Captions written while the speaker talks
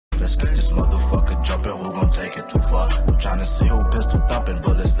to see who pistol thumping,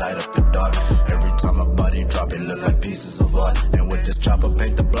 bullets light up the dark. Every time my body drop, it look like pieces of art. And with this chopper,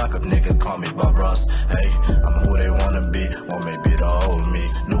 paint the block up, nigga, call me Bob Ross. Hey, I'm who they wanna be, want me be the old me.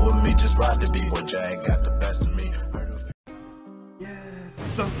 New with me, just ride the beat, boy, Jag got the best of me. Yes,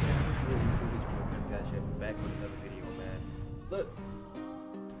 so guys, back with another video, man. Look,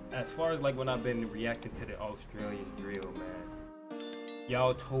 as far as like when I've been reacting to the Australian drill, man,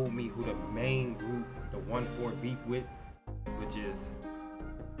 y'all told me who the main group, the 1-4 beef with, which is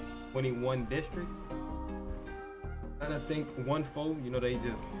 21 District. And I think 1-4, you know, they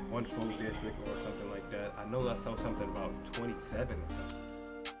just 1-4 District or something like that. I know I saw something about 27 or something.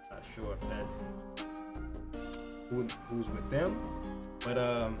 Not sure if that's who's with them, but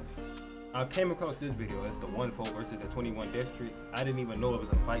I came across this video. It's the 1-4 versus the 21 District. I didn't even know it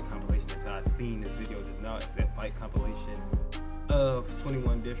was a fight compilation until I seen this video just now. It said fight compilation of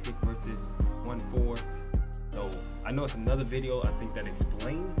 21 District versus 1-4. So I know it's another video, I think, that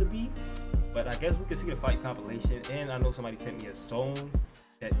explains the beef, but I guess we can see the fight compilation. And I know somebody sent me a song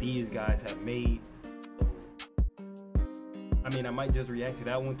that these guys have made. So, I mean, I might just react to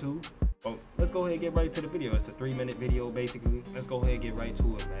that one too. But let's go ahead and get right to the video. It's a 3-minute video basically. Let's go ahead and get right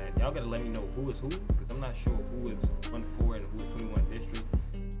to it, man. Y'all gotta let me know who is who, because I'm not sure who is 1-4 and who is 21 District.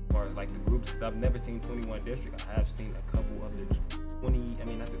 As far as like the groups, because I've never seen 21 District. I have seen a couple of the 20, I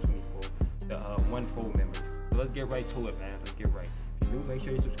mean not the 24, the 1-4 members. So let's get right to it, man. Let's get right. If you're new, make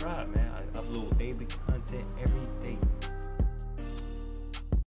sure you subscribe, man. I upload daily content every day.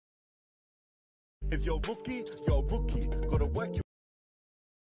 If you're rookie, gotta work your.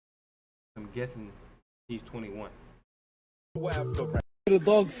 I'm guessing he's 21. The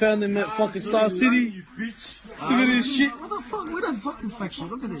dog found him at fucking Star City. Look at this shit. What the fuck? What the fucking fake shit?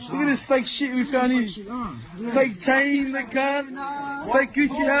 Look at this shit. Look at this fake shit we found here. Fake chain, the gun, fake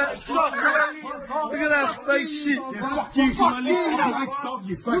Gucci hat. Look at that fake shit. Fuck you, Look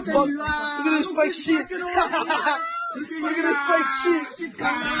at this fake shit. Look at this fake shit.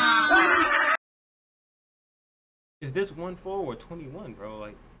 Is this 1-4 or 21, bro?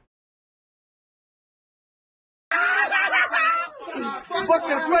 Like.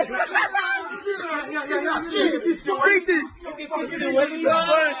 Fucking flex.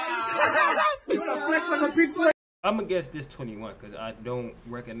 I'm gonna guess this 21 because I don't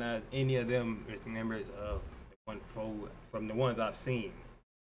recognize any of them as members of the 1-4 from the ones I've seen.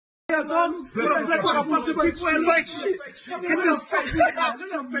 Fucking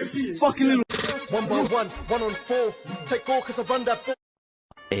little. 1-by-1, 1-on-4. Take all cause I run that ball.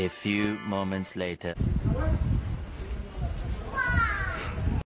 A few moments later.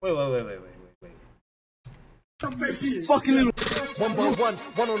 Wait. Fucking little. 1-by-1,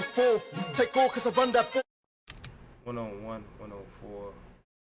 1-on-4. Take all cause I run that ball. 1-on-1, 1-on-4.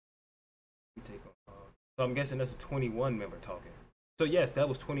 We take on. So I'm guessing that's a 21 member talking. So yes, that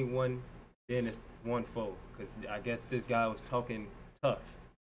was 21. Then it's 1-4 because I guess this guy was talking tough.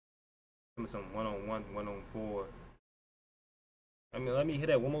 Some 1-on-1, 1-on-4. I mean, let me hit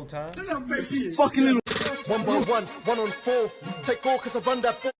that one more time. Fucking little. 1-by-1, 1-on-4. Take all cause I run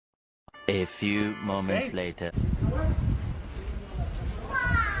that ball. A few moments later.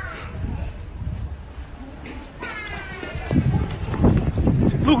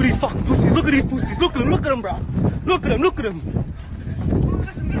 Look at these fucking pussies. Look at these pussies. Look at them, bro. Look at them.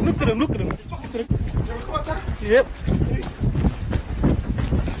 Yep.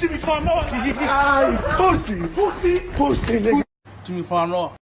 Jimmy Farm Raw. Pussy, nigga. Jimmy Farm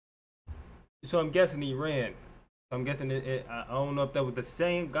Raw. So I'm guessing he ran. I'm guessing I don't know if that was the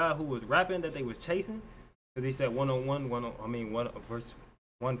same guy who was rapping that they was chasing, because he said 1-on-1, 1 versus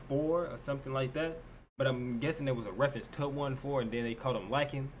 1-4 or something like that. But I'm guessing there was a reference to 1-4, and then they called him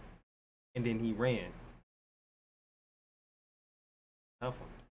like him, and then he ran. Tough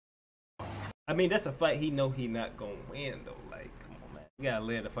one. I mean, that's a fight he know he not gonna win though. Like, come on, man, you gotta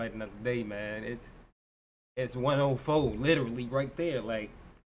live to fight another day, man. It's 1-4, literally right there. Like,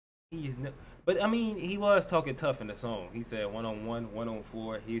 he is no. But I mean, he was talking tough in the song. He said 1-on-1,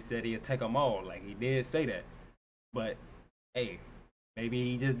 1-on-4. He said he'd take them all. Like, he did say that. But hey, maybe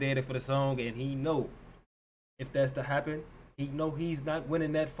he just did it for the song, and he know if that's to happen, he know he's not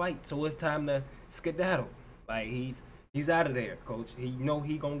winning that fight. So it's time to skedaddle. Like, he's out of there, coach. He know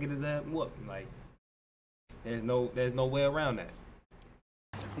he gonna get his ass whooped. Like, there's no way around that.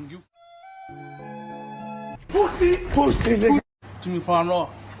 Pussy, nigga. Jimmy Farm Raw.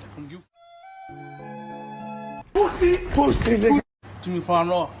 Pussy, nigga. Jimmy Farm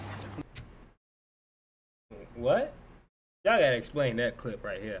Raw. What? Y'all gotta explain that clip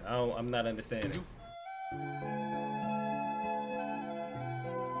right here. I'm not understanding.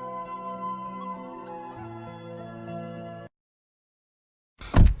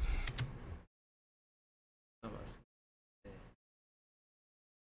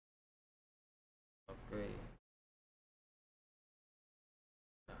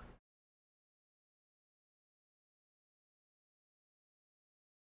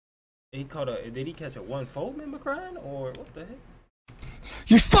 He caught did he catch a 1-4 member crying or what the heck?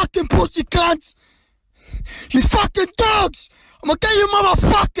 You fucking pussy cunts! You fucking dogs! I'm gonna get you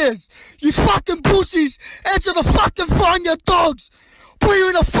motherfuckers! You fucking pussies! Answer the fucking phone, you dogs! Put you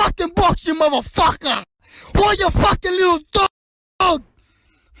in a fucking box, you motherfucker! Why you fucking little dog?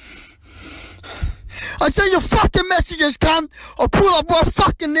 I send your fucking messages, cunt! I'll pull up right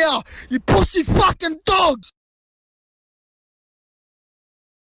fucking now! You pussy fucking dogs!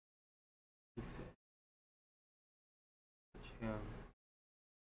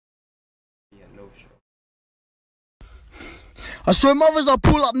 Yeah, no show. I swear mothers, I'll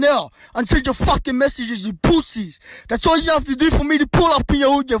pull up now and send your fucking messages, you pussies. That's all you have to do for me to pull up in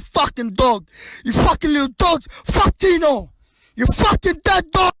your hood, you fucking dog. You fucking little dogs. Fuck Tino. You fucking dead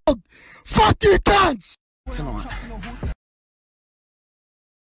dog. Fuck you cunts. Tonight.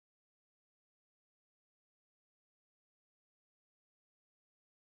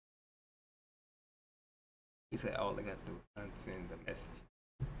 He said all I gotta do is unsend the message.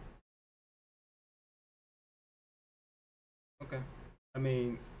 Okay. I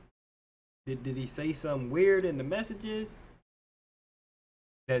mean, did he say something weird in the messages?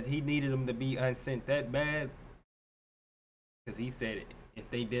 That he needed them to be unsent that bad? Because he said if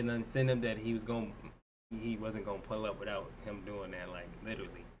they didn't unsend him that he wasn't gonna pull up without him doing that, like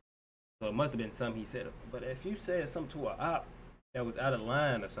literally. So it must have been something he said. But if you said something to a op that was out of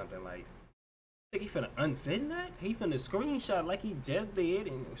line or something, like, think he finna unsend that? He finna screenshot like he just did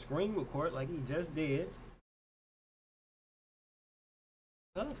and screen record like he just did.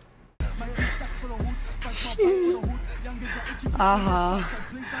 Huh?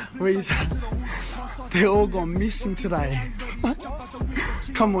 They all gone missing today.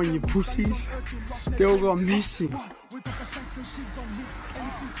 Come on, you pussies. They all gone missing.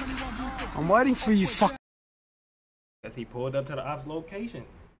 I'm waiting for you, fuck. Guess he pulled up to the ops location.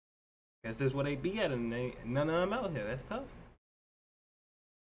 Guess that's where they be at, and none of them out here. That's tough.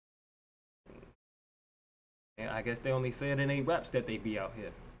 And I guess they only said in their raps that they be out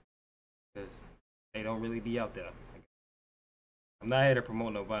here, because they don't really be out there. I'm not here to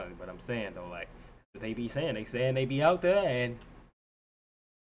promote nobody, but I'm saying though, like, they be saying they be out there, and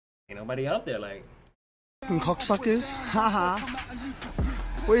ain't nobody out there. Like, cocksuckers, haha.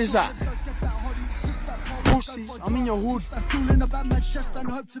 Where is that? Pussies, I'm in your hood.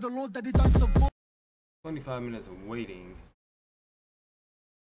 25 minutes of waiting.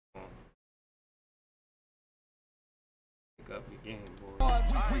 Pick up your game, boy.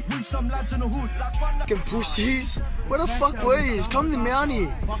 Fucking pussies. Where the fuck were you? Come to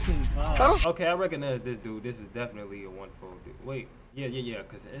Mountie. Okay, I recognize this dude. This is definitely a 1-4 dude. Wait, yeah,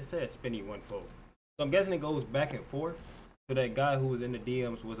 because it says spinny 1-4. So I'm guessing it goes back and forth. So that guy who was in the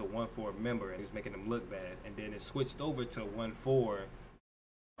DMs was a 1-4 member and he was making them look bad. And then it switched over to 1-4,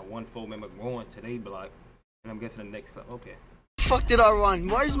 a 1-4 member going to their block. And I'm guessing the next club. Okay. Fuck did I run?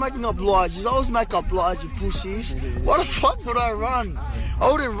 Why is making up lies? You always make up lies, you pussies. What the fuck would I run?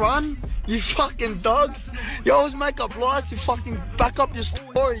 I wouldn't run, you fucking dogs. You always make up lies to fucking back up your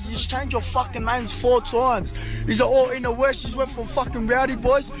story. You just change your fucking names 4 times. These are all in the West. You went from fucking Rowdy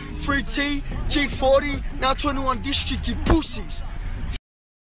Boys, 3T, G40, now 21 District, you pussies.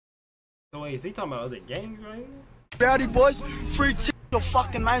 So wait, is he talking about other gangs right here? Rowdy Boys, 3T. Your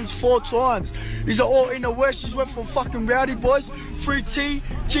fucking names 4 times. These are all in the West. You went from fucking Rowdy Boys, 3T,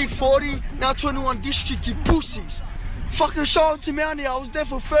 G40, now 21 District, you pussies. Fucking show up to Mountie. I was there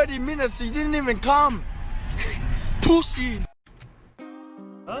for 30 minutes. He didn't even come. Pussy.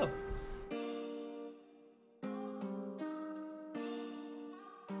 Oh.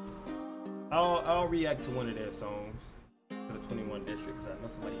 I'll react to one of their songs for the 21 Districts. I know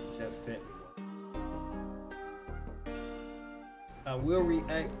somebody just sent me one. I will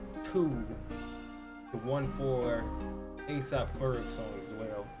react to the 1-4 ASAP Ferg song as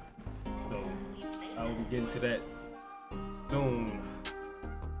well. So I will be getting to that soon.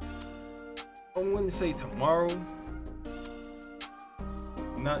 I wouldn't say tomorrow.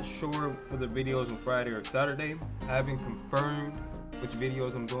 I'm not sure for the videos on Friday or Saturday. I haven't confirmed which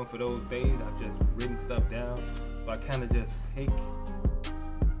videos I'm doing for those days. I've just written stuff down. So I kind of just pick,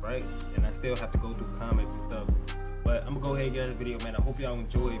 right? And I still have to go through comments and stuff. But I'm gonna go ahead and get out of the video, man. I hope y'all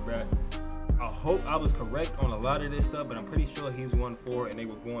enjoyed, bro. I hope I was correct on a lot of this stuff, but I'm pretty sure he's 1-4 and they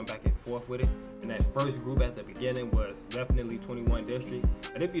were going back and forth with it. And that first group at the beginning was definitely 21 District.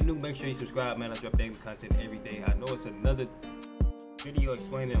 And if you're new, make sure you subscribe, man. I drop daily content every day. I know it's another video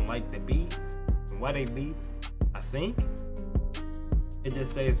explaining like the beef and why they beef. I think it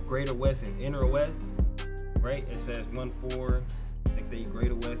just says Greater West and Inner West, right? It says 1-4, like they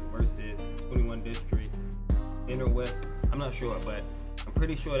Greater West versus 21 District. Inner West, I'm not sure, but I'm I'm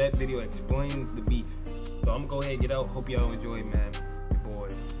pretty sure that video explains the beef. So I'm gonna go ahead and get out. Hope y'all enjoy, man. Your boy.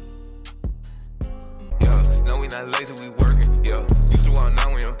 Yeah, no, we not lazy, we working. Yeah, used to walk,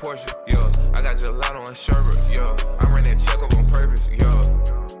 now we in Porsche. Yeah, I got gelato and sherbet. Yeah, I ran that check up on purpose. Yeah,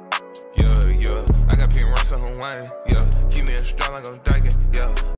 I got pink rocks on Hawaiian. Yeah, keep me in strong like I'm dyking. Yeah.